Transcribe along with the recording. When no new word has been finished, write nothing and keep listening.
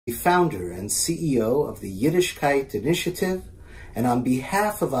The founder and CEO of the Yiddishkeit Initiative, and on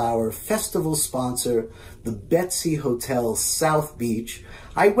behalf of our festival sponsor, the Betsy Hotel South Beach,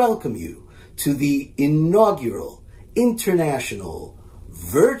 I welcome you to the inaugural international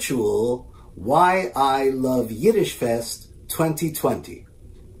virtual Why I Love Yiddish Fest 2020.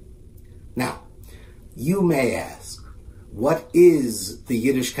 Now, you may ask, what is the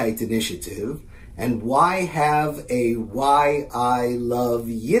Yiddishkeit Initiative and why have a Why I Love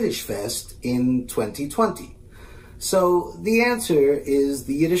Yiddish Fest in 2020? So the answer is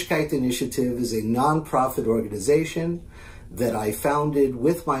the Yiddishkeit Initiative is a nonprofit organization that I founded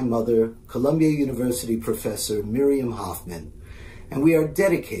with my mother, Columbia University professor Miriam Hoffman, and we are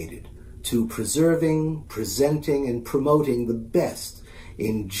dedicated to preserving, presenting, and promoting the best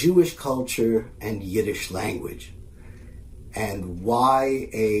in Jewish culture and Yiddish language. And why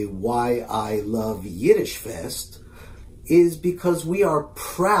a Why I Love Yiddish Fest is because we are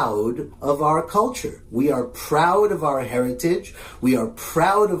proud of our culture. We are proud of our heritage. We are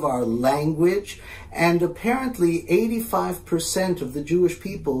proud of our language. And apparently 85% of the Jewish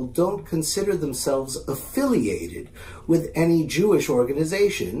people don't consider themselves affiliated with any Jewish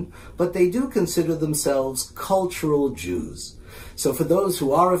organization, but they do consider themselves cultural Jews. So for those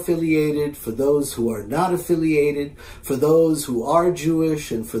who are affiliated, for those who are not affiliated, for those who are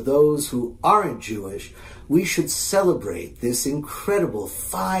Jewish and for those who aren't Jewish, we should celebrate this incredible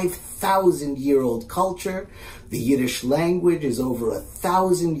 5,000-year-old culture. The Yiddish language is over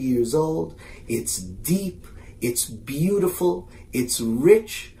 1,000 years old. It's deep, it's beautiful, it's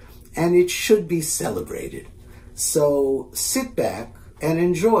rich, and it should be celebrated. So sit back and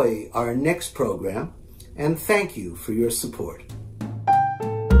enjoy our next program, and thank you for your support.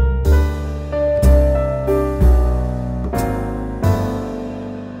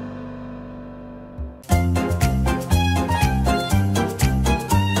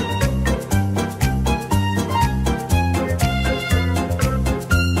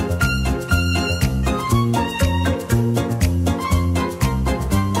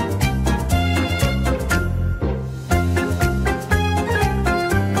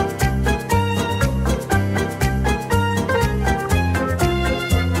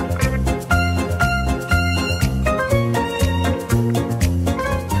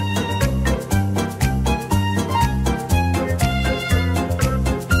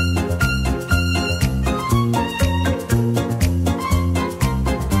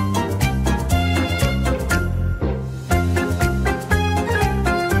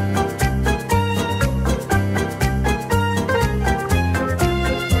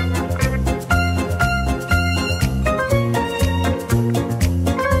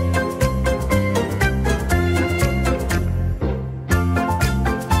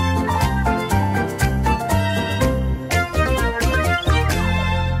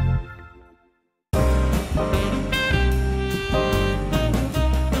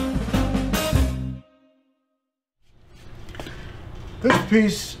 This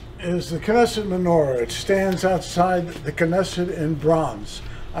piece is the Knesset menorah. It stands outside the Knesset in bronze.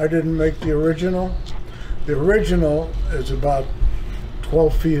 I didn't make the original. The original is about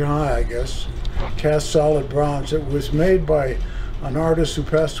 12 feet high, I guess, cast solid bronze. It was made by an artist who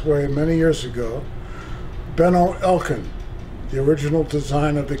passed away many years ago, Benno Elkin, the original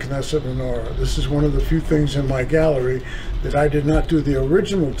design of the Knesset menorah. This is one of the few things in my gallery that I did not do the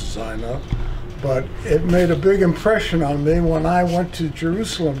original design of, but it made a big impression on me when I went to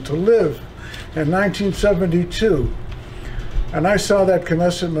Jerusalem to live in 1972. And I saw that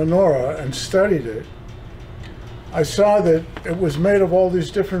Knesset menorah and studied it. I saw that it was made of all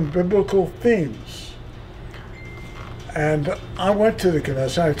these different biblical themes. And I went to the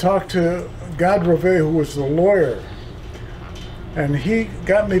Knesset. I talked to Gad Rave, who was the lawyer, and he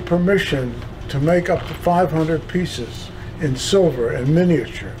got me permission to make up to 500 pieces in silver and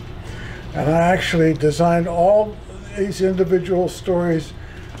miniature. And I actually designed all these individual stories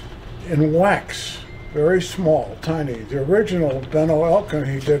in wax, very small, tiny. The original Benno Elkin,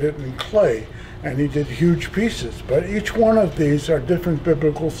 he did it in clay, and he did huge pieces. But each one of these are different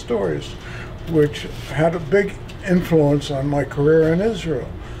biblical stories, which had a big influence on my career in Israel,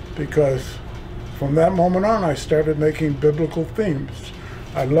 because from that moment on, I started making biblical themes.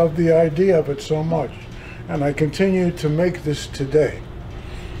 I love the idea of it so much, and I continue to make this today.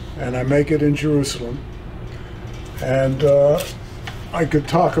 And I make it in Jerusalem. And I could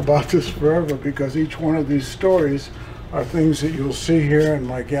talk about this forever, because each one of these stories are things that you'll see here in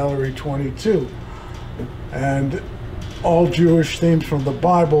my Gallery 22. And all Jewish themes from the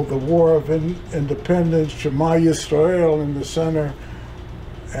Bible, the War of Independence, Shema Yisrael in the center,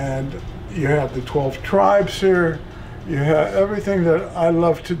 and you have the 12 tribes here. You have everything that I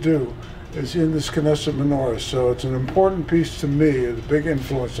love to do is in this Knesset menorah, so it's an important piece to me. It's a big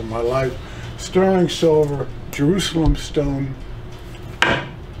influence in my life. Sterling silver, Jerusalem stone,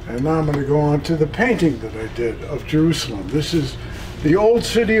 and now I'm going to go on to the painting that I did of Jerusalem. This is the old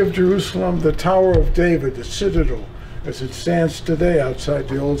city of Jerusalem, the Tower of David, the citadel, as it stands today outside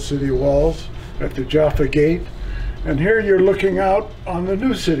the old city walls at the Jaffa Gate. And here you're looking out on the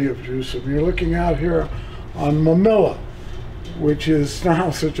new city of Jerusalem. You're looking out here on Mamilla, which is now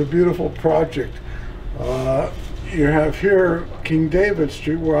such a beautiful project. You have here King David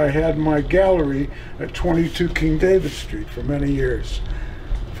Street, where I had my gallery at 22 King David Street for many years.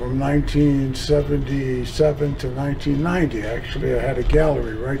 From 1977 to 1990, actually, I had a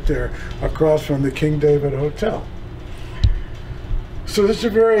gallery right there across from the King David Hotel. So this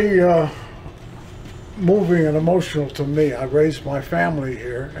is very moving and emotional to me. I raised my family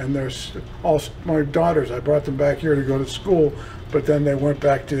here, and there's all my daughters. I brought them back here to go to school, but then they went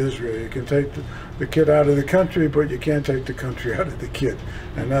back to Israel. You can take the kid out of the country, but you can't take the country out of the kid.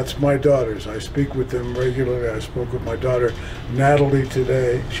 And that's my daughters. I speak with them regularly. I spoke with my daughter Natalie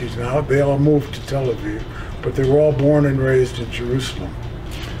today. They all moved to Tel Aviv, but they were all born and raised in Jerusalem.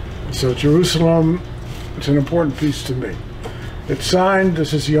 So Jerusalem, it's an important piece to me. It's signed.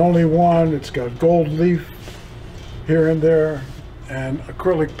 This is the only one. It's got gold leaf here and there and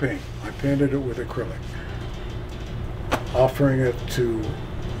acrylic paint. I painted it with acrylic, offering it to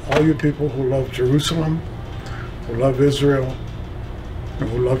all you people who love Jerusalem, who love Israel, and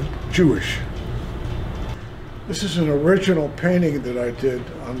who love Jewish. This is an original painting that I did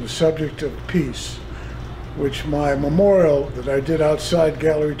on the subject of peace, which my memorial that I did outside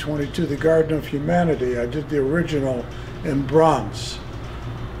Gallery 22, the Garden of Humanity, I did the original in bronze.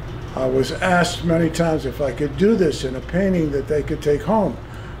 I was asked many times if I could do this in a painting that they could take home,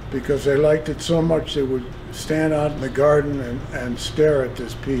 because they liked it so much they would stand out in the garden and stare at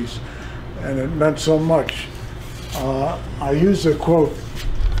this piece, and it meant so much. I use a quote,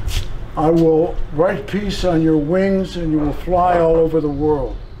 "I will write peace on your wings and you will fly all over the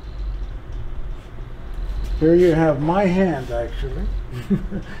world." Here you have my hand, actually.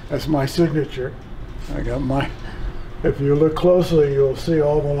 That's my signature. I got if you look closely, you'll see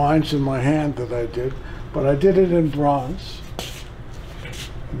all the lines in my hand that I did, but I did it in bronze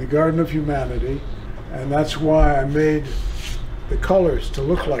in the Garden of Humanity, and that's why I made the colors to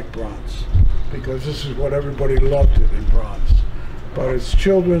look like bronze, because this is what everybody loved it in bronze. But it's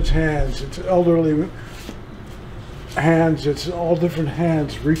children's hands, it's elderly hands, it's all different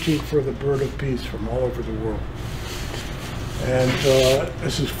hands reaching for the bird of peace from all over the world. And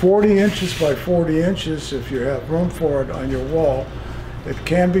this is 40 inches by 40 inches if you have room for it on your wall. It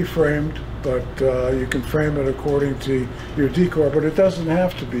can be framed, but you can frame it according to your decor, but it doesn't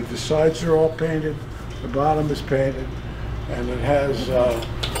have to be. The sides are all painted, the bottom is painted, and it has a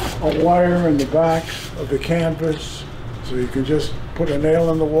wire in the back of the canvas, so you can just put a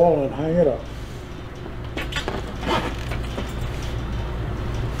nail in the wall and hang it up.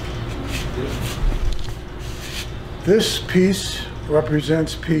 This piece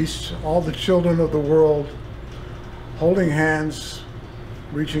represents peace, all the children of the world holding hands,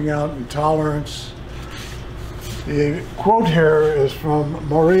 reaching out in tolerance. The quote here is from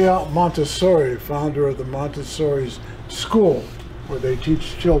Maria Montessori, founder of the Montessori School, where they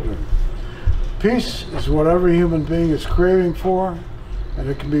teach children. Peace is what every human being is craving for, and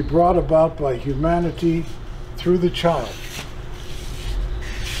it can be brought about by humanity through the child.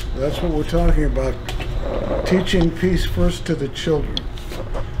 That's what we're talking about. Teaching peace first to the children.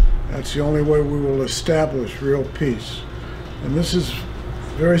 That's the only way we will establish real peace. And this is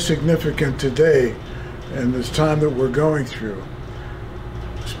very significant today in this time that we're going through,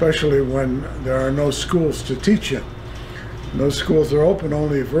 especially when there are no schools to teach in. No schools are open,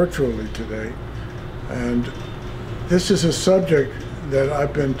 only virtually today. And this is a subject that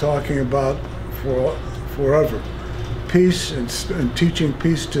I've been talking about for forever. Peace and teaching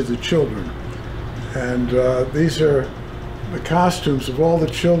peace to the children. And these are the costumes of all the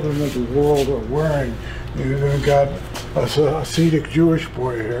children of the world are wearing. You've even got a Hasidic Jewish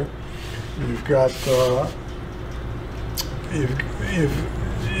boy here. You've got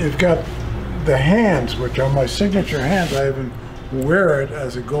you've got the hands, which are my signature hands. I even wear it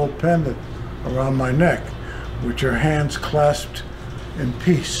as a gold pendant around my neck, which are hands clasped in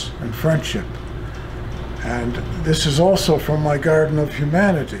peace and friendship. And this is also from my Garden of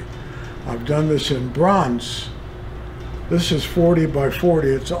Humanity. I've done this in bronze. This is 40 by 40.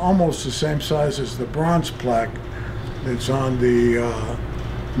 It's almost the same size as the bronze plaque that's on the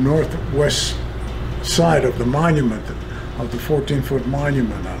northwest side of the monument, of the 14-foot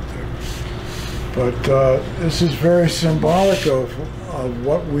monument out there. But this is very symbolic of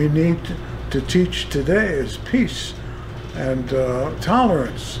what we need to teach today is peace and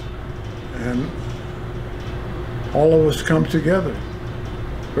tolerance. And all of us come together.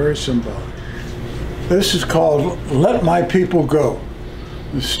 Very symbolic. This is called Let My People Go.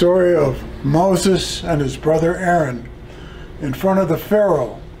 The story of Moses and his brother Aaron in front of the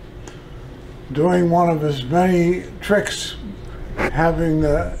Pharaoh, doing one of his many tricks,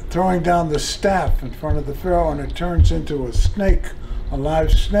 throwing down the staff in front of the Pharaoh, and it turns into a snake, a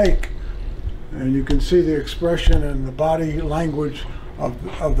live snake. And you can see the expression and the body language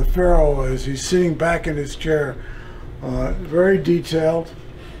of the Pharaoh as he's sitting back in his chair. Very detailed.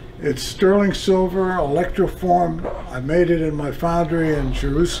 It's sterling silver, electroformed. I made it in my foundry in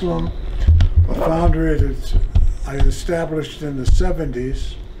Jerusalem, a foundry that I established in the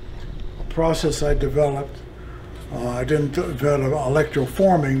 70s, a process I developed. I didn't develop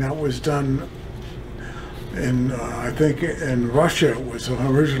electroforming. That was done in, I think in Russia. It was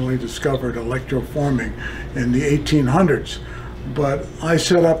originally discovered, electroforming, in the 1800s. But I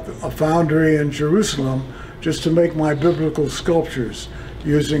set up a foundry in Jerusalem just to make my biblical sculptures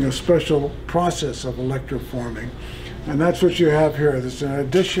using a special process of electroforming. And that's what you have here. There's an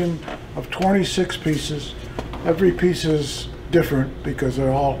addition of 26 pieces. Every piece is different because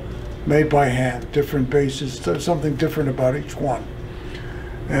they're all made by hand, different bases. There's something different about each one.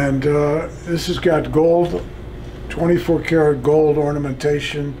 And this has got gold, 24 karat gold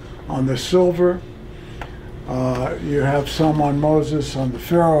ornamentation on the silver. You have some on Moses, on the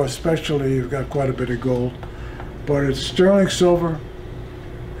Pharaoh especially, you've got quite a bit of gold. But it's sterling silver.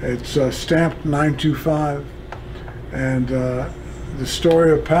 It's stamped 925, and the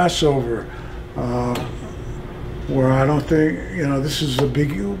story of Passover, where I don't think, this is a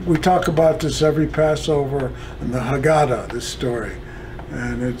big, we talk about this every Passover and the Haggadah, this story,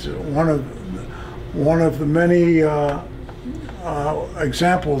 and it's one of the many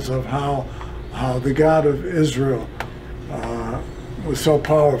examples of how the God of Israel was so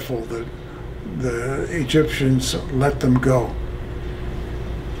powerful that the Egyptians let them go.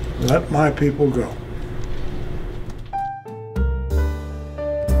 Let my people go.